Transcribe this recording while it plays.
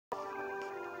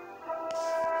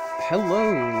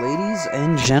Hello, ladies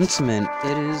and gentlemen.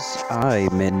 It is I,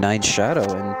 Midnight Shadow,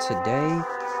 and today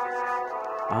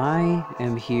I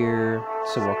am here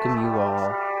to welcome you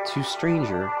all to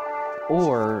Stranger,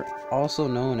 or also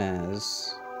known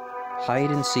as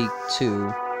Hide and Seek 2,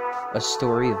 A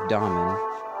Story of Damon,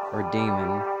 or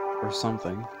Damon, or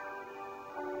something.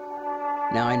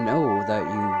 Now, I know that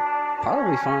you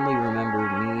probably fondly remember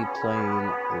me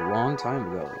playing a long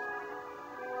time ago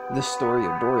the story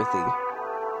of Dorothy,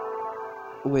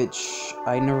 which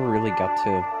I never really got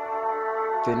to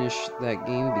finish that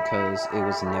game because it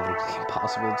was inevitably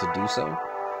impossible to do so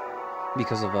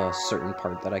because of a certain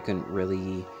part that I couldn't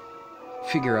really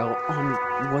figure out on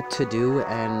what to do,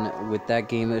 and with that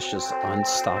game it's just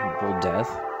unstoppable death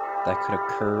that could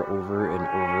occur over and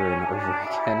over and over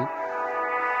again.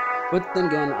 But then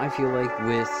again, I feel like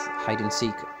with Hide and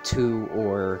Seek 2,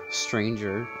 or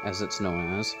Stranger as it's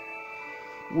known as,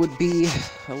 would be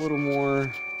a little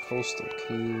more coastal.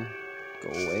 Can you go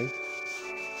away?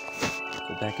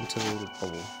 Go back into the little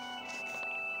bubble.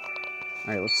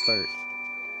 Alright, let's start.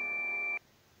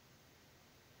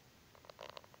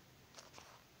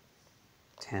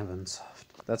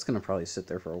 Soft. That's gonna probably sit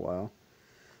there for a while.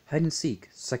 Hide and Seek,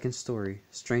 second story.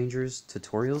 Strangers,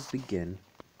 tutorials begin.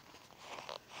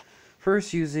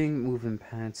 First, using movement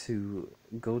pad to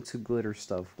go to glitter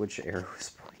stuff, which arrow is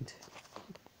pointed.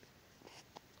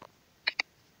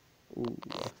 Ooh.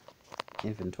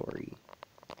 Inventory.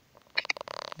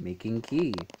 Making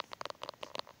key.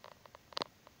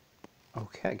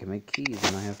 Okay, I can make keys,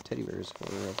 and I have teddy bears for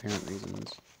apparent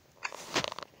reasons.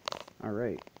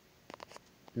 Alright.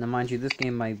 Now, mind you, this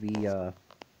game might be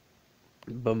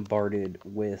bombarded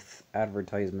with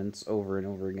advertisements over and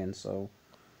over again, so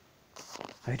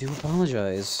I do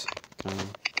apologize. Can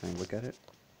I look at it?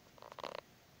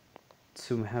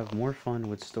 To have more fun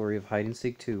with Story of Hide and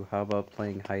Seek 2, how about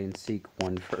playing Hide and Seek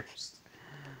 1 first?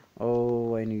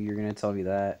 Oh, I knew you were going to tell me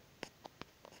that.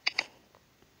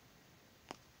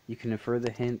 You can infer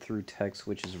the hint through text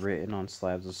which is written on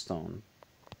slabs of stone.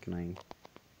 Can I...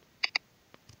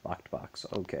 Locked box,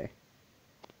 okay.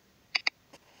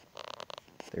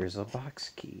 There's a box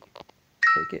key.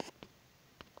 Take it.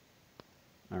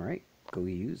 Alright, go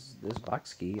use this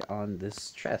box key on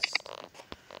this chest.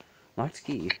 Locked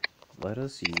key. Let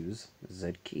us use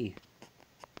Z key.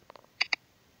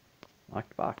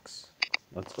 Locked box.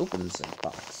 Let's open Z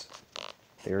box.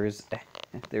 There's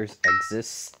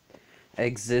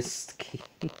exist key.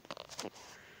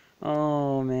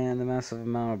 Oh man, the massive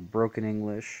amount of broken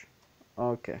English.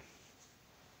 Okay.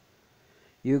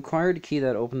 You acquired a key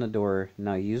that opened the door.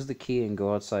 Now use the key and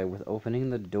go outside. With opening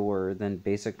the door, then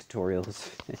basic tutorial is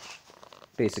finished.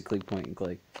 Basically point and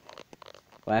click.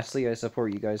 Lastly, I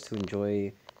support you guys to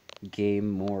enjoy game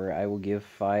more. I will give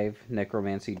 5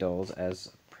 necromancy dolls as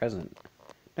a present.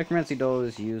 Necromancy doll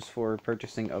is used for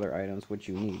purchasing other items which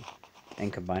you need,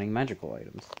 and combining magical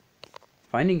items.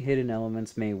 Finding hidden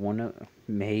elements may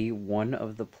one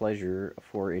of the pleasure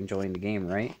for enjoying the game,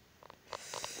 right?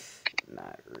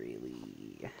 Not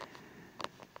really.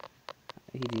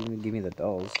 He didn't even give me the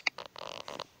dolls.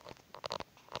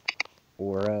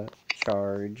 Aura,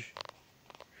 charge,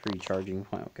 free charging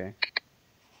point, okay.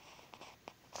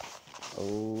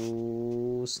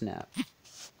 Oh, snap.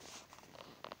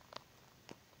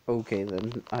 Okay,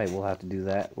 then I will have to do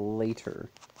that later.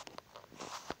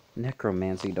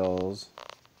 Necromancy dolls.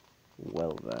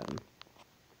 Well then.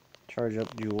 Charge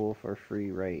up jewel for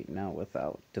free right now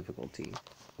without difficulty.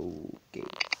 Okay.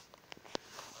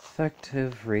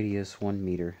 Effective radius 1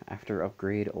 meter. After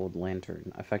upgrade old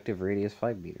lantern. Effective radius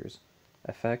 5 meters.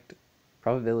 Effect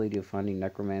probability of finding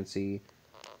necromancy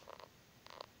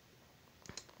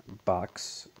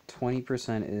box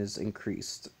 20% is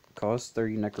increased. Cost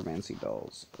 30 necromancy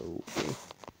dolls. Okay.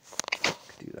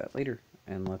 Could do that later.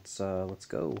 And let's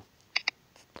go.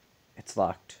 It's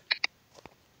locked.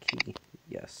 Key.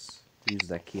 Yes. Use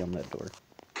that key on that door.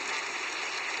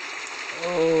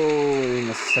 Oh, we're in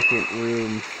the second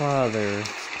room. Father.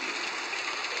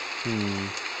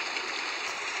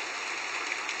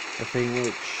 The thing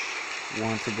which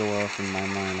wants to go off in my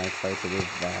mind, I try to live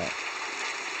that.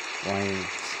 Why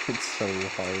it's so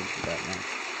hard that much.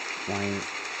 Why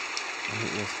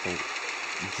it was called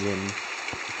Jin.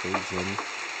 Okay, Jin.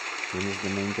 Jin is the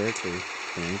main character,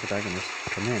 the main protagonist.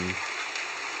 Come in.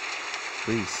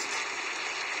 Priest.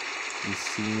 He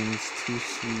seems too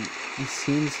sweet. He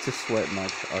seems to sweat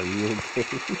much. Are you okay?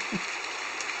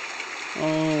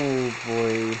 Oh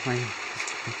boy, my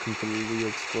eyes completely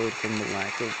explode from the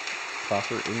lack of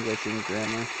proper English and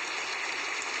grammar.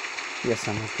 Yes,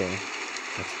 I'm okay.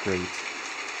 That's great.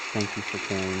 Thank you for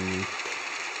carrying me.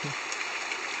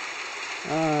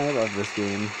 I love this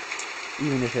game.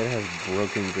 Even if it has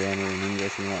broken grammar in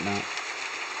English and whatnot.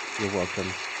 You're welcome.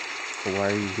 But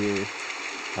why are you here?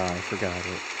 I forgot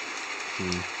it.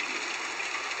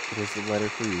 It is a letter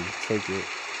for you. Take it.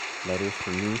 Letters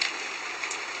for me.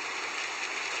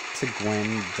 To Gwen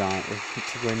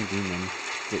Demon.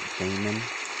 Damon.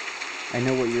 I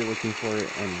know what you're looking for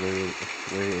and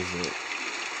where is it?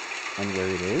 And where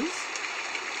it is?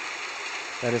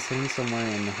 That is hidden somewhere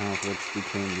in the house which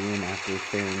became ruined after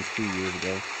fairing 2 years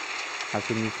ago. How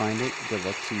can you find it? Good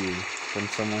luck to you. From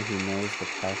someone who knows the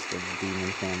past of the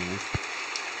demon family.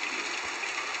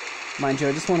 Mind you,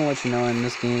 I just want to let you know in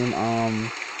this game,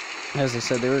 as I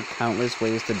said, there are countless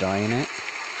ways to die in it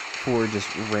for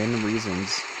just random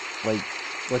reasons. Like,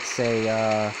 let's say,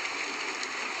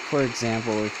 for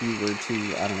example, if you were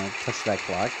to, I don't know, touch that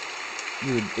clock,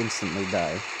 you would instantly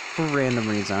die. For random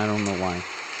reason, I don't know why.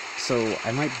 So,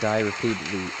 I might die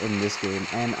repeatedly in this game,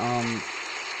 and,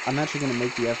 I'm actually going to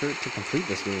make the effort to complete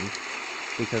this game,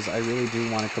 because I really do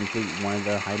want to complete one of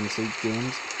the hide-and-seek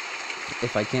games.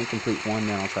 If I can't complete one,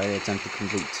 then I'll try to attempt to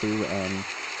complete 2, and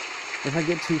if I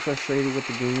get too frustrated with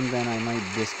the game, then I might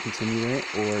discontinue it,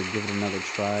 or give it another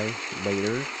try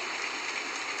later,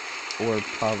 or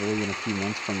probably in a few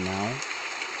months from now,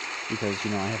 because,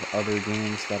 you know, I have other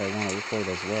games that I want to record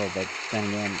as well, but then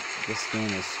again, this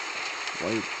game is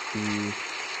quite the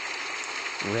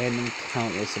random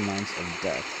countless amounts of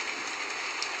death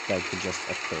that could just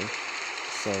occur.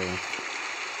 So,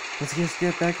 let's just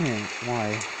get back in it.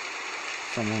 Why?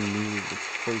 Someone knew the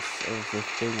place of the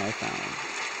thing I found.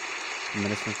 The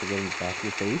medicine for getting back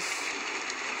your face?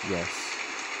 Yes.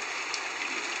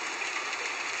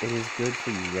 It is good for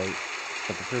you, right?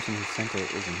 But the person who sent it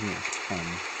isn't here.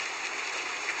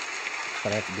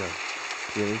 But I have to go.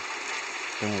 Really?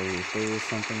 Don't worry, if there is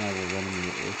something, I will run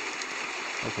immediately.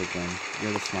 Okay, Gwen,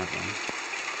 you're the smart one.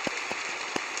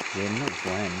 Jim, not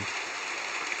Gwen.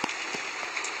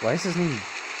 Why is his name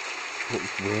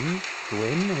Gwen?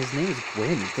 Gwen? His name is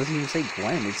Gwen. It doesn't even say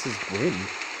Gwen, it says Gwen.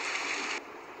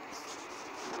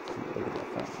 Look at that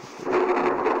phone.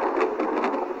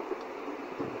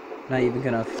 Not even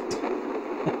gonna...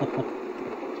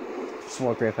 Just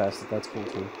walk right past it, that's cool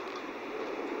too.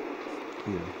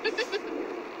 Here.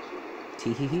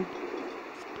 Tee-hee-hee?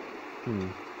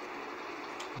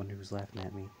 Wonder who's laughing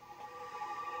at me.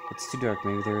 It's too dark.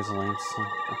 Maybe there is a lamp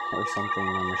or something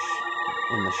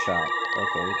in the shop.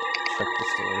 Okay, check the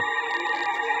store.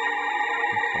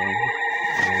 Okay.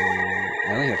 I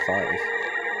only have 5.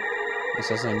 It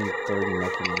says I need 30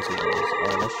 necromancy rolls.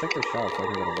 Let's check the shop so I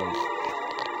can get a light.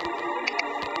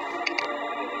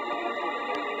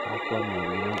 Aqua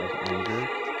Marina of Anger,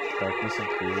 Darkness of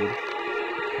Greed,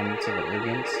 Pendants of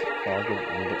Arrogance, Fog of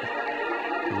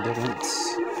Indolence.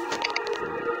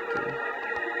 Okay.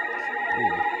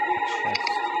 Ooh, chest.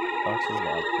 Box of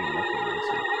locked from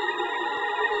necromancy.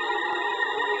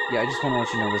 Yeah, I just want to let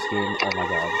you know this game, oh my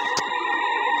god.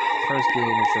 First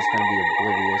game is just going to be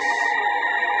oblivious.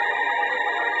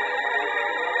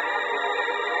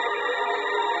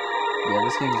 Yeah,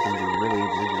 this game is going to be really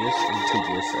oblivious and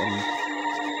tedious, and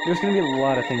there's going to be a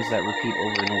lot of things that repeat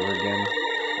over and over again.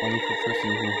 Only for the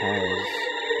person who has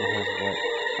what?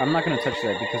 I'm not going to touch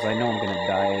that because I know I'm going to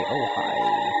die. Oh, hi.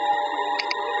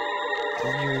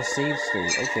 Oh, you're a save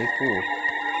state. Okay, cool.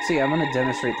 See, I'm going to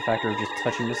demonstrate the factor of just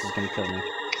touching this is going to kill me.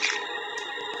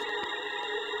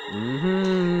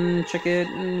 Check it,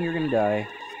 and you're going to die.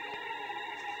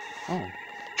 Oh.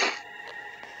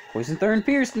 Poison thorn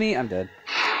pierced me. I'm dead.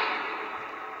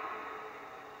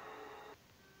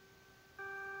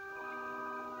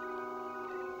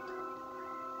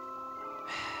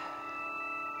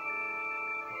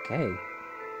 Okay.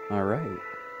 Alright.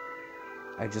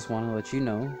 I just want to let you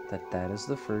know that that is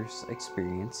the first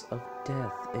experience of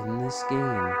death in this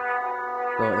game.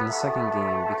 Well, in the second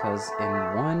game, because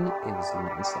in 1, it was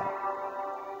non-stop.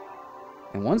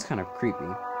 And 1's kind of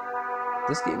creepy.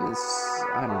 This game is,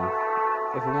 I don't know.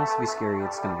 If it wants to be scary,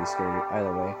 it's going to be scary.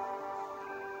 Either way.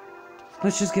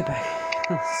 Let's just get back.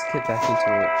 Let's get back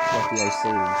into it. Lucky I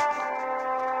saved.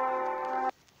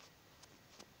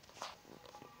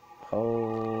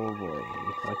 Oh boy.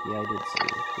 Lucky I did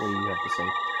save. What do you have to say?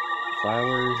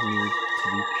 Flowers need to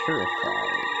be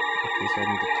purified. Okay, so I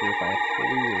need to purify a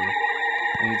fleer.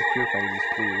 I need to purify these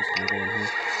fleers. Can I go in here?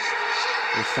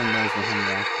 There's some noise behind the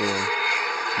back door.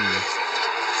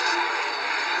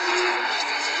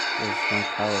 There's strong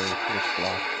power which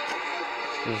block.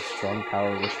 There's strong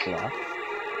power which block.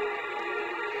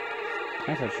 Can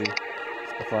I touch you?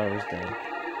 The flower is dead.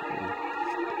 Ooh.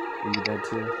 Are you dead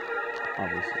too?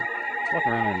 Obviously. Let's walk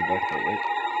around in the dark for a bit.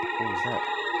 What was that?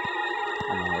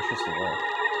 Oh no, it's just a wall.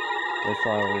 Dead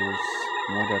flowers.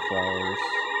 More dead flowers.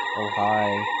 Oh, hi.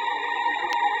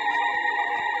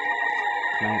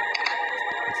 Can I...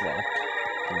 It's locked.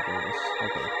 Can I do this?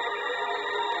 Okay.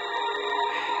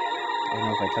 I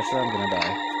know if I touch that, I'm gonna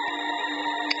die.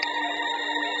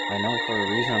 I know for a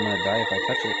reason I'm gonna die if I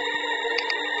touch it.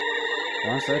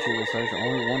 One statue besides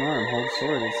only one arm holds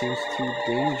sword. It seems too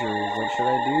dangerous. What should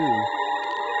I do?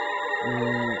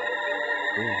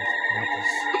 Ew, not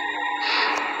this.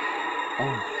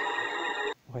 Oh.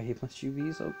 Why must you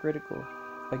be so critical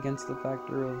against the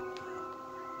factor of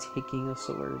taking a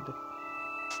sword?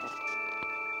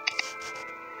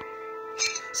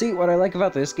 See, what I like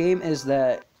about this game is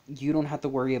that you don't have to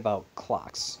worry about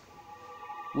clocks.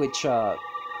 Which,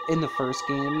 in the first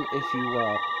game, if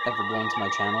you ever go into my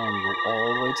channel and you go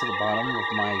all the way to the bottom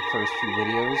of my first few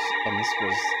videos, and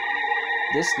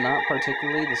this not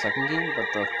particularly the second game,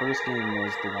 but the first game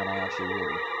was the one I actually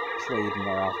really played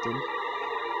more often.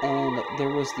 And there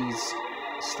was these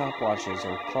stopwatches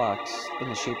or clocks in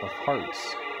the shape of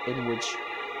hearts, in which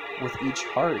with each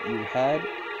heart you had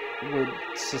would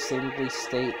succinctly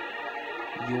state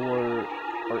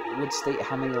would state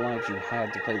how many lives you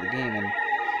had to play the game, and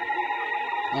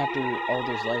after all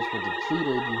those lives were depleted,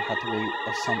 you had to wait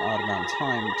some odd amount of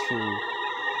time to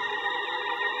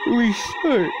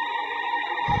restart.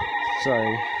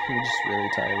 Sorry, I'm just really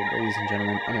tired, ladies and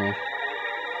gentlemen. Anyway.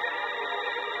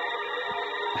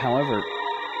 However,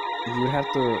 you would have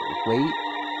to wait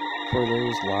for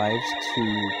those lives to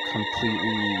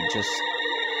completely just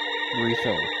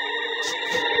refill.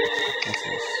 What's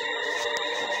this?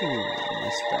 Ooh, my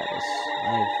status. I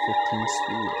have 15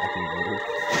 speed. I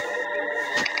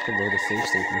can load a safe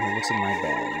state from here. What's in my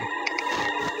bag?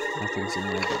 Nothing's in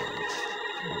my bag.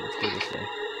 Alright, let's go this way.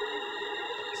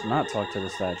 Let's not talk to the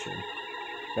statue.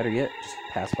 Better yet, just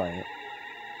pass by it.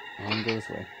 And go this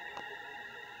way.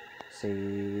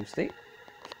 Save state.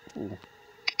 Ooh.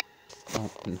 Oh,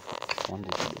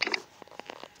 wanted to do.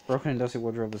 Broken and dusty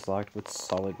wardrobe is locked with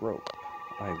solid rope.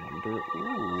 I wonder.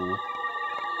 Ooh.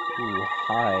 Ooh,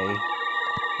 hi.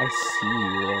 I see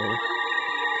you there.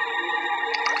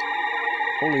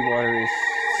 Holy water is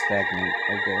stagnant.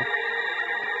 Okay.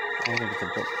 I think it's a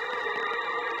book.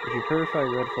 If you purify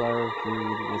red flower of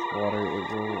greed with water, it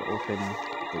will open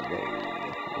the way.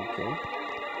 Okay.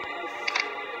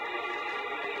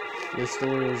 This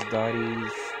door is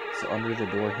Dottie's under the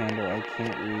door handle. I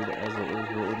can't read as it is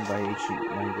written by ancient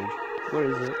language. What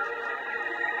is it?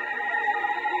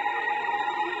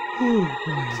 Oh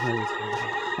boy, I'm really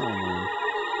tired. Oh man.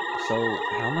 So,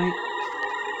 how am I...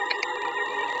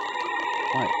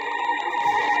 What?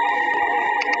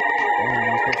 What am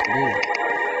I supposed to do?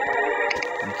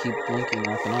 You keep blinking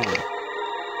off and on.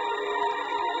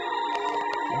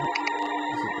 What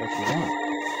is it that you want?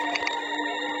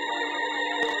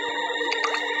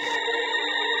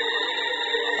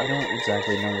 I don't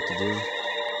exactly know what to do.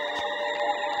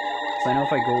 So I know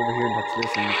if I go over here and touch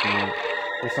this, and it's gonna...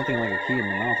 There's something like a key in the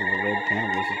mouth of a red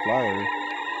cannabis flower.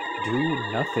 Do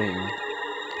nothing.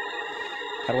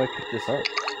 How do I pick this up?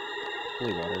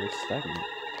 Holy water, it's stagnant.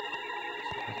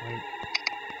 So how do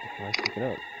I pick it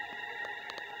up?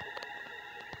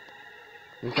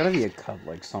 There's gotta be a cup,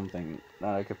 like something,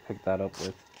 that I could pick that up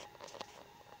with.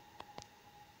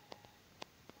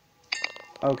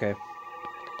 Okay.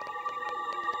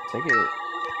 Take it,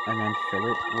 and then fill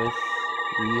it with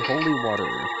the holy water.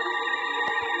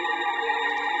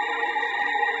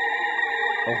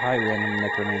 Oh, hi, random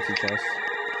necromancy chest.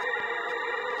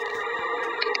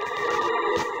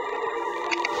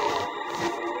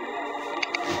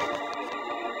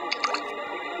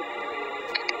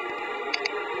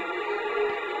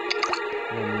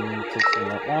 Let me take some of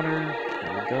that water.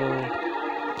 There we go.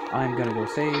 I'm gonna go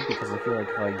save, because I feel like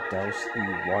if I douse the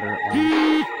water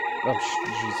on... Oh,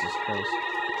 Jesus Christ.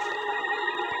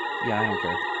 Yeah, I don't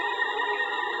care.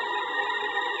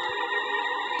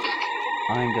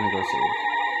 I'm gonna go save.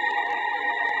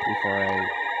 Before I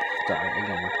die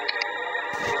again.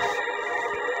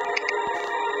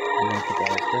 I'm gonna put that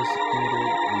as designated.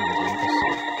 I'm gonna go into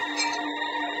save.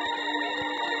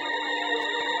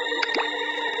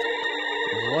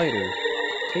 There's a lighter.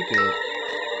 Take it.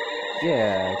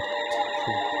 Yeah.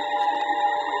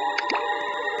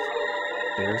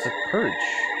 There's a perch.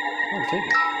 Oh, take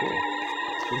it. Cool.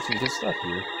 There's some good stuff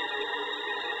here.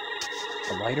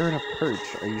 A lighter and a perch.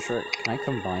 Are you sure? Can I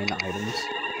combine items?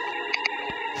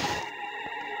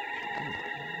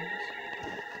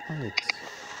 What? I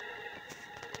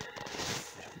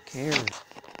don't care.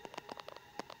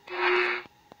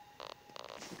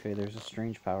 Okay, there's a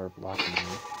strange power blocking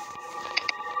me.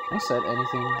 Can I set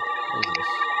anything? What is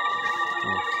this?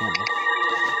 Oh, candle.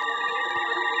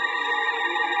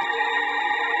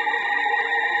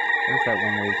 Where's that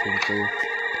one way came through?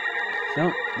 No,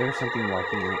 there's something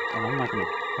blocking it, and I'm not gonna...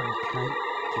 Oh, can I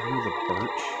give you the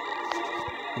birch?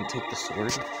 And take the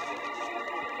sword?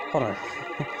 Hold on.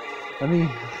 let me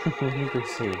go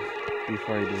save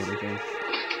before I do anything.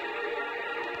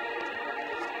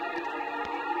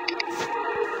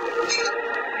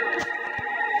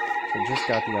 So I just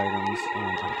got the items,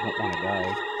 and I don't want to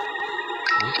die.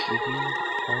 I'll give you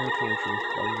fire torture,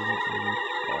 lighting, and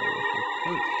fire for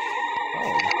perch.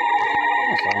 Oh.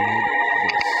 Oh, so I need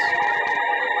this.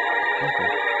 Okay.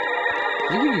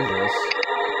 Can I give you this?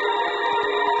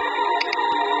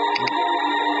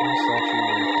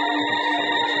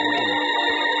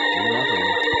 Do nothing.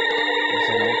 I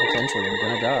said, oh, potentially I'm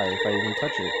gonna die if I even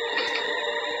touch it.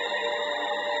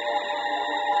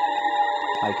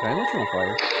 Hi, can I let you on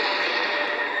fire?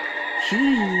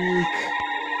 Key!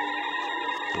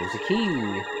 There's a key.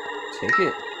 Take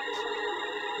it.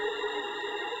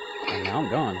 And now I'm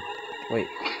gone. Wait.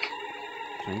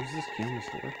 Can I use this key on this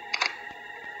door?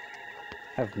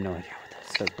 I have no idea what that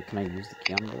says, but can I use the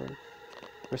key on the door?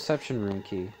 Reception room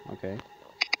key. Okay.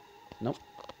 Nope.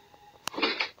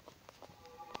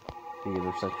 The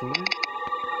reception room?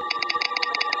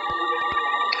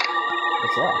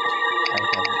 It's locked. I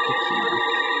have the key.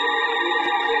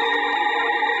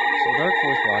 So Dark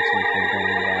Force blocks me from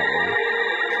going that way.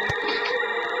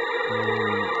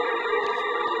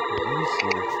 Let me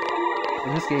see. In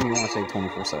this game, you want to save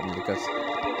 24/7 because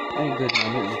any good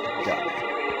moment you can die.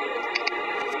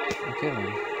 Okay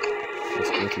then. Let's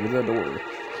go through the door.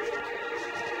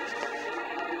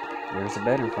 There's a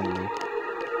bed in front of me.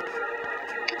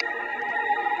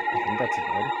 I think that's a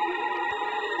bed.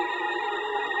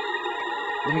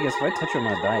 Let me guess, if I touch it, I'm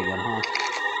gonna die again, huh?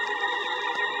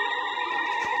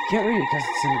 Can't read it because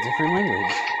it's in a different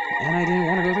language. And I didn't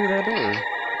want to go through that door.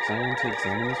 Because I wanted to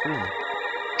examine this room.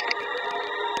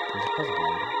 There's a puzzle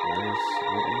board. There's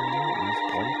written in this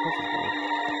bloody puzzle board.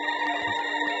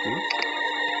 Gate?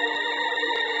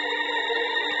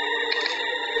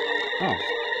 Oh.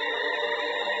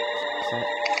 Is that...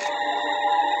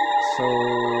 So...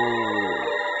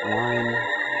 line,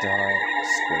 dot,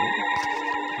 square?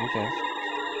 Okay.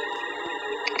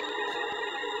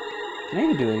 Can I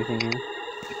even do anything here?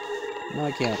 No,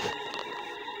 I can't.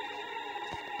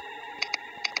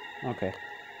 Okay.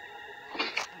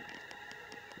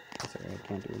 That's alright, I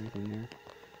can't do anything there.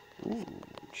 Ooh,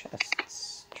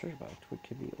 chests. Treasure box, which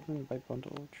can be opened by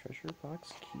bundle of treasure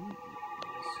box keys.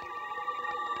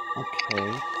 Okay.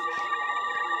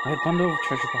 I have bundle of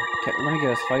treasure box. Okay, let me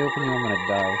guess, if I open you, I'm gonna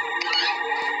die.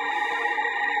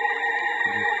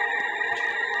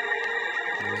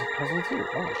 There's a puzzle too.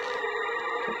 Oh.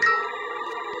 Okay.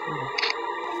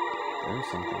 There's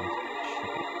something.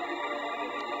 Check it.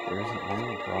 There's an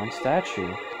iron bronze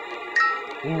statue.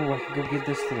 Ooh, I could go give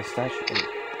this to the statue. Wait.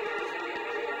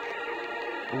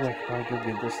 Ooh, I could probably go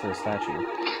give this to the statue.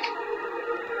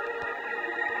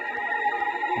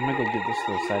 I'm gonna go give this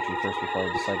to the statue first before I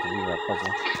decide to do that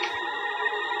puzzle.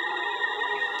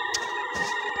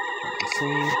 Let me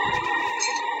see.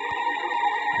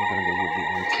 I'm gonna go give the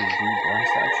MTV bronze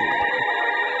statue.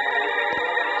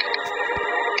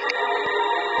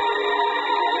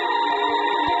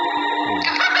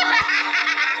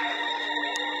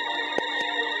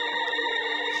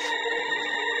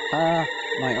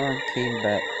 My arm came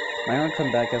back. My arm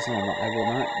come back as normal. I will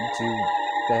not do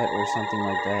that or something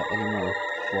like that anymore.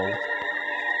 Lol.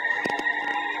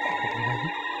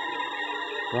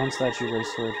 Bronze statue,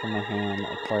 raise sword from my hand.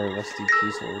 Acquire rusty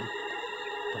key sword.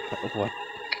 What?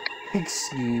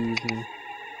 Excuse me.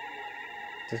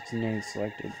 Designated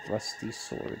selected. Rusty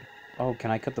sword. Oh, can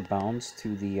I cut the bounds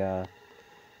to the,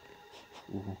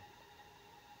 Ooh.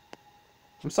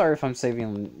 I'm sorry if I'm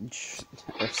saving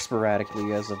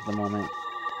sporadically as of the moment.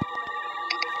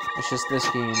 It's just this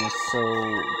game is so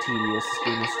tedious. This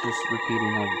game is just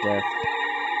repeating of death.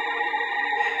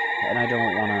 And I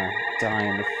don't want to die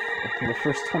in the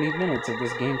first 20 minutes of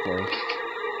this gameplay.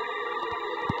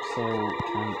 So,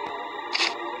 can I...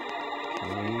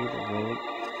 Okay, the rope.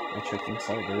 I checked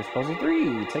inside. There's puzzle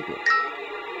 3! Take it.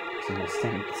 So I'm going to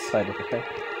stand beside of it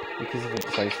because if it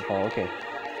decides to fall. Okay.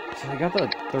 So I got the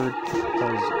third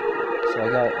puzzle. So I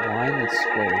got line and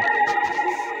square.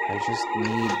 I just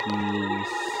need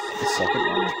the second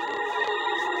one.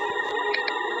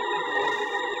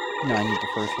 No, I need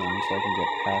the first one so I can get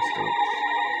past it.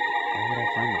 Where would I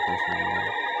find the first one again?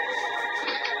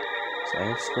 So I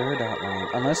have square, dot, line.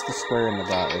 Unless the square and the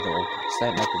dot are there. What's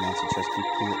that necromancy chest keep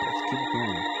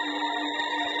appearing?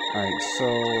 Alright, so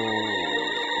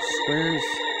squares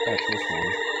at this one.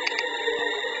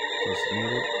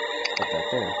 Designated. Put that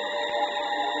there.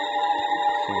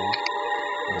 Okay.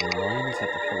 And the line is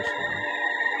reset the first one.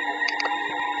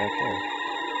 So, that there.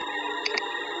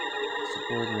 It's a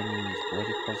board written in this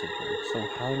bloody puzzle board. So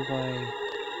how do I...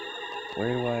 Where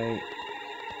do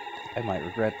I might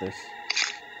regret this.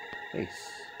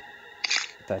 Vase.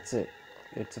 That's it.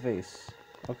 It's a vase.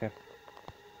 Okay.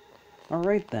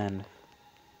 Alright then.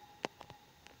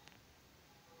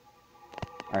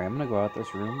 Alright, I'm gonna go out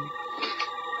this room.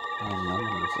 And I'm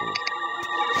gonna save.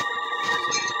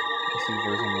 Let's see if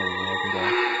there's any other way I can go.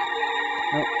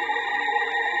 Nope.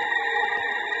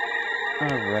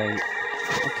 Alright.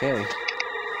 Okay.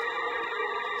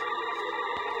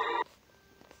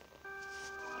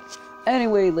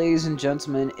 Anyway, ladies and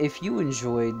gentlemen, if you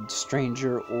enjoyed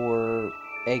Stranger or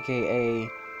aka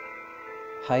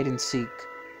Hide and Seek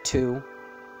 2,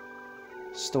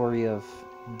 Story of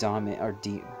Damain or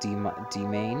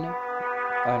D-Main, I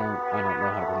don't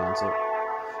know how to pronounce it.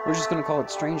 We're just gonna call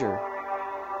it Stranger.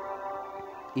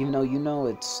 Even though you know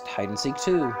it's Hide and Seek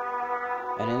 2.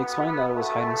 And it explained that it was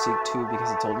Hide and Seek 2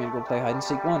 because it told me to go play Hide and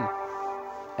Seek 1.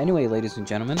 Anyway, ladies and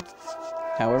gentlemen,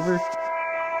 however...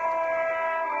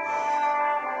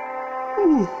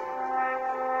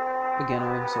 Again,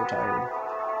 I am so tired.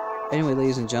 Anyway,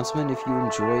 ladies and gentlemen, if you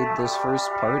enjoyed this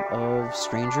first part of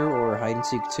Stranger or Hide and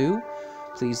Seek 2,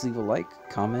 please leave a like,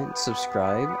 comment,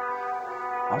 subscribe.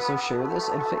 Also share this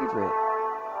and favorite.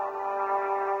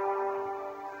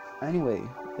 Anyway,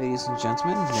 ladies and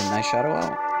gentlemen, Midnight Shadow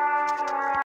out.